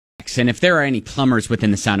And if there are any plumbers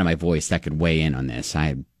within the sound of my voice that could weigh in on this,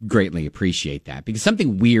 I greatly appreciate that, because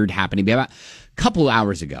something weird happened to me about a couple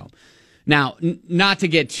hours ago. Now, not to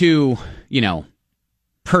get too,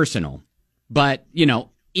 personal, but,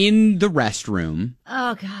 in the restroom.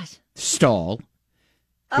 Oh, God. Stall.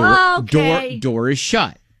 Okay. Door is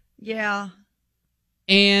shut. Yeah.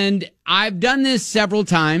 And I've done this several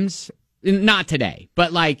times, not today,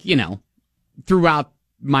 but throughout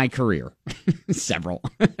my career. Several.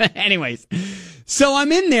 Anyways, so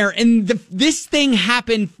I'm in there, and this thing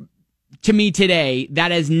happened to me today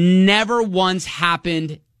that has never once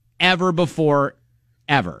happened ever before,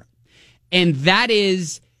 ever. And that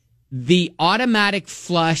is the automatic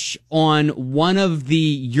flush on one of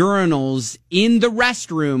the urinals in the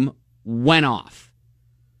restroom went off.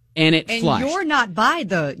 And it flushed. And you're not by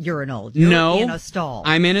the urinal. You're in a stall.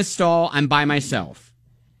 I'm in a stall. I'm by myself.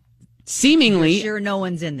 Seemingly. You're sure no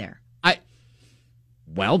one's in there.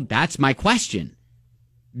 Well, that's my question.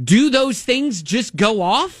 Do those things just go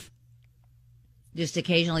off? Just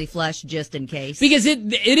occasionally flush, just in case. Because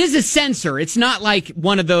it is a sensor. It's not like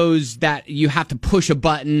one of those that you have to push a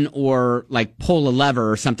button or pull a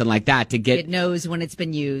lever or something like that to get. It knows when it's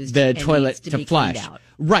been used. The toilet to flush. Out.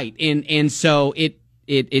 Right, and so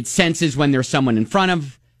it senses when there's someone in front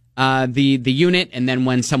of the unit, and then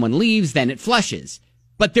when someone leaves, then it flushes.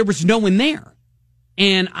 But there was no one there.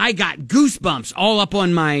 And I got goosebumps all up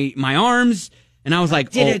on my arms. And I was like,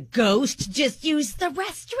 Did a ghost just use the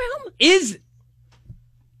restroom?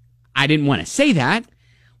 I didn't want to say that.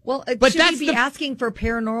 Well, but should we be asking for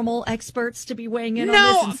paranormal experts to be weighing in on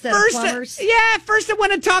this instead of plumbers? First I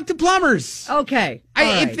want to talk to plumbers. Okay.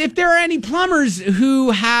 If there are any plumbers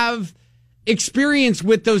who have experience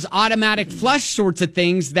with those automatic flush sorts of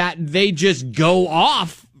things that they just go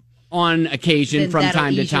off on occasion from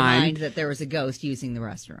time to time. Your mind that there was a ghost using the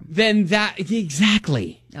restroom. Then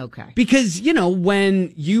exactly. Okay. Because,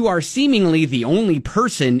 when you are seemingly the only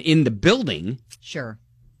person in the building. Sure.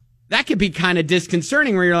 That could be kind of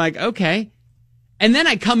disconcerting where you're like, okay. And then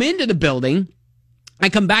I come into the building. I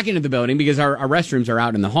come back into the building because our restrooms are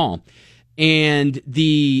out in the hall. And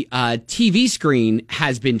the TV screen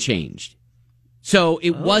has been changed. So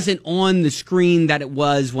it wasn't on the screen that it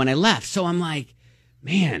was when I left. So I'm like,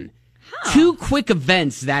 man. Two quick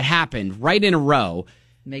events that happened right in a row.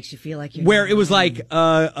 Makes you feel like you're... Where it was like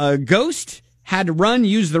a ghost had to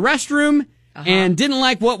use the restroom and didn't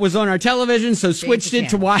like what was on our television, so switched it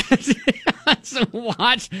to watch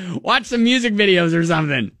some music videos or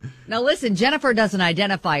something. Now listen, Jennifer doesn't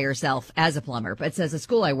identify herself as a plumber, but says the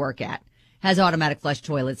school I work at has automatic flush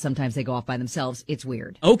toilets. Sometimes they go off by themselves. It's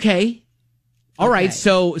weird. Okay. All right.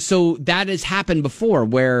 So that has happened before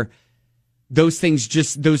where... those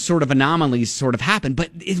sort of anomalies sort of happen.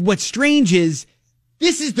 But what's strange is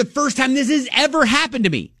this is the first time this has ever happened to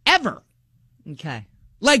me. Ever. Okay.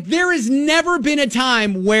 There has never been a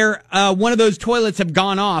time where one of those toilets have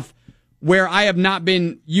gone off where I have not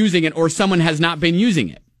been using it or someone has not been using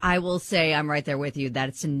it. I will say I'm right there with you.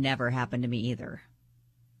 That's never happened to me either.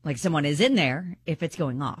 Someone is in there if it's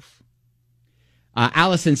going off.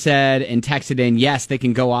 Allison said and texted in, yes, they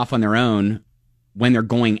can go off on their own when they're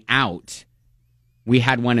going out. We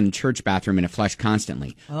had one in the church bathroom and it flushed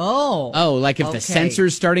constantly. Oh, if the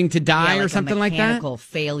sensor's starting to die or something like that? Mechanical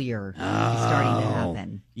failure is starting to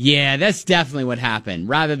happen. Yeah, that's definitely what happened.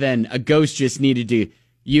 Rather than a ghost just needed to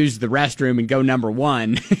use the restroom and go number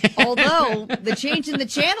one. Although the change in the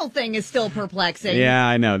channel thing is still perplexing. Yeah,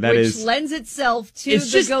 I know. Which lends itself to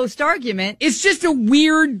the ghost argument. It's just a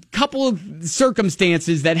weird couple of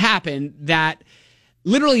circumstances that happened that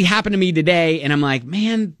literally happened to me today. And I'm like,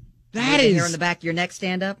 man... That is hair on the back of your neck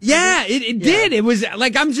stand up? Yeah, it did. It was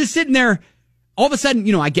I'm just sitting there. All of a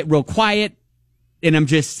sudden, I get real quiet and I'm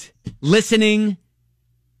just listening.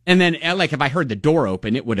 And then if I heard the door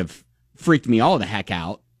open, it would have freaked me all the heck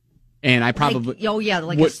out. And I probably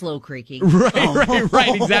a slow creaking.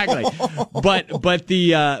 Right, exactly. But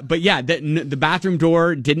the bathroom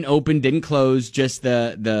door didn't open, didn't close, just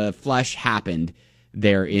the flush happened.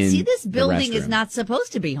 There in See, this building is not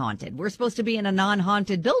supposed to be haunted. We're supposed to be in a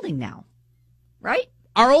non-haunted building now, right?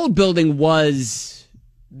 Our old building was...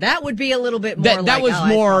 That would be a little bit more that was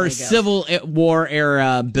more Civil War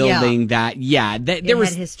era building there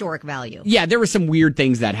was historic value. Yeah, there were some weird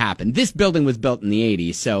things that happened. This building was built in the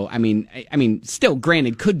 80s, so I mean still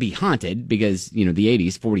granted could be haunted because, the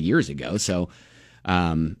 80s 40 years ago. So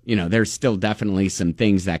there's still definitely some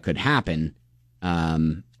things that could happen.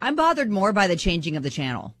 I'm bothered more by the changing of the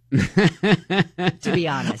channel, to be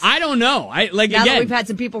honest. I don't know. Now that we've had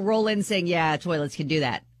some people roll in saying, yeah, toilets can do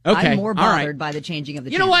that. Okay. I'm more bothered by the changing of the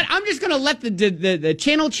channel. You know what? I'm just going to let the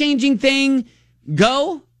channel changing thing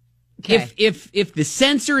go Okay. If the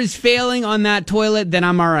sensor is failing on that toilet, then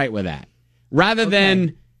I'm all right with that. Rather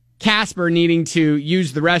than Casper needing to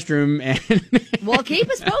use the restroom and well, keep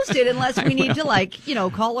us posted unless we need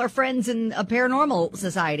to call our friends in a paranormal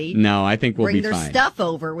society. No, I think we'll be fine. Bring fine. their stuff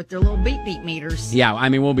over with their little beep meters. Yeah, I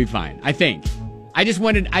mean we'll be fine. I think. I just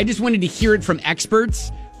wanted to hear it from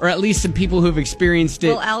experts, or at least some people who've experienced it.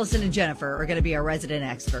 Well, Allison and Jennifer are going to be our resident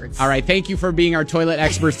experts. All right, thank you for being our toilet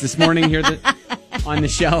experts this morning here on the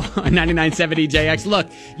show on 99.7 EJX. Look,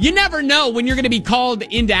 you never know when you're going to be called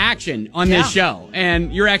into action on this show,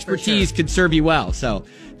 and your expertise could serve you well. So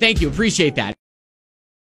thank you. Appreciate that.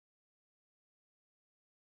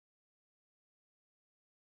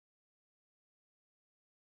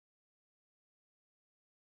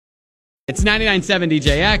 It's 99.7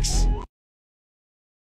 DJX.